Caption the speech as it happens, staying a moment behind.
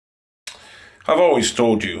I've always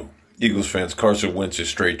told you, Eagles fans, Carson Wentz is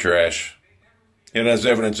straight trash. And as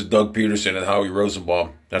evidence of Doug Peterson and Howie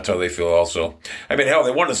Rosenbaum, that's how they feel also. I mean, hell,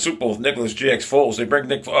 they won the Super Bowl with Nicholas J.X. Foles. They bring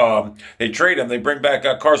they trade him. They bring back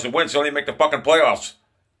Carson Wentz. They don't even make the fucking playoffs.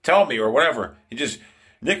 Tell me or whatever.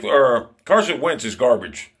 Carson Wentz is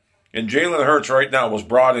garbage. And Jalen Hurts right now was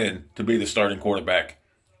brought in to be the starting quarterback.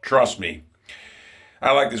 Trust me.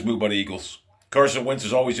 I like this move by the Eagles. Carson Wentz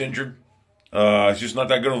is always injured. He's just not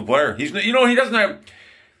that good of a player. He doesn't have.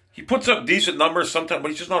 He puts up decent numbers sometimes, but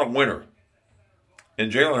he's just not a winner.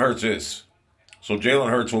 And Jalen Hurts is. So Jalen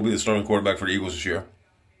Hurts will be the starting quarterback for the Eagles this year.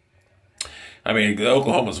 I mean,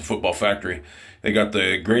 Oklahoma's a football factory. They got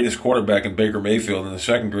the greatest quarterback in Baker Mayfield and the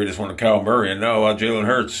second greatest one in Kyle Murray. And now Jalen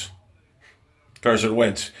Hurts. Carson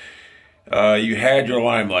Wentz. You had your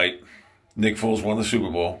limelight. Nick Foles won the Super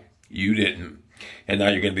Bowl. You didn't. And now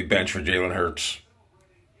you're going to be benched for Jalen Hurts.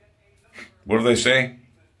 What do they say?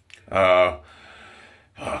 Oh,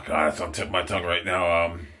 God, it's on the tip of my tongue right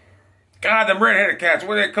now. God, them redheaded cats,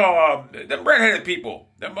 what do they call them redheaded people?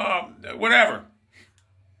 Them, whatever.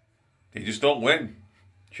 They just don't win.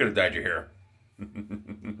 Should have dyed your hair.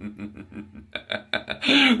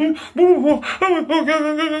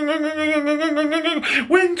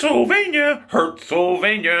 Pennsylvania,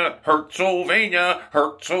 Hurtsylvania, Hurtsylvania,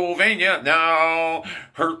 Hurtsylvania now.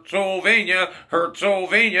 Hurtsylvania,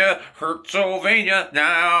 Hurtsylvania, Hurtsylvania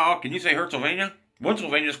now. Can you say Hurtsylvania?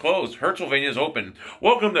 Pennsylvania's closed. Hurtsylvania's open.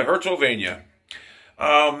 Welcome to Hurtsylvania.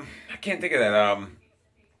 I can't think of that.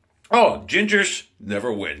 Gingers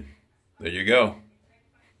never win. There you go.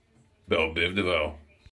 Belle Biv DeVoe.